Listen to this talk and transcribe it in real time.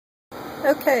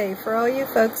Okay, for all you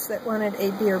folks that wanted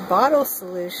a beer bottle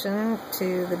solution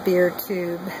to the beer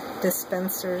tube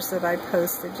dispensers that I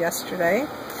posted yesterday,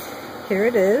 here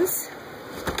it is.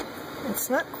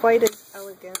 It's not quite as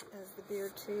elegant as the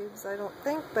beer tubes, I don't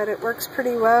think, but it works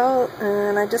pretty well.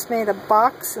 And I just made a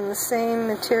box in the same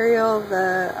material,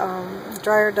 the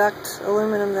dryer duct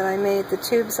aluminum that I made the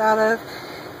tubes out of.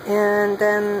 And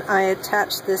then I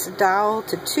attached this dowel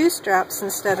to 2 straps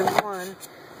instead of 1,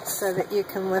 so that you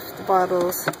can lift the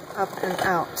bottles up and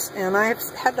out. And I've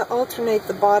had to alternate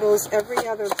the bottles every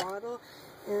other bottle,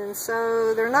 and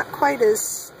so they're not quite as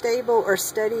stable or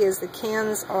steady as the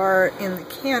cans are in the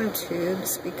can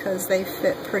tubes, because they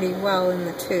fit pretty well in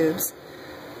the tubes.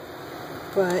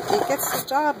 But it gets the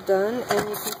job done, and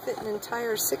you can fit an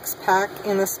entire 6-pack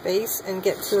in a space and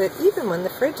get to it even when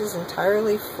the fridge is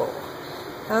entirely full.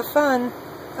 Have fun!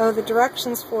 Oh, the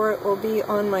directions for it will be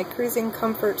on my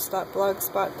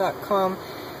cruisingcomforts.blogspot.com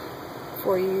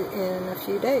for you in a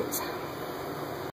few days.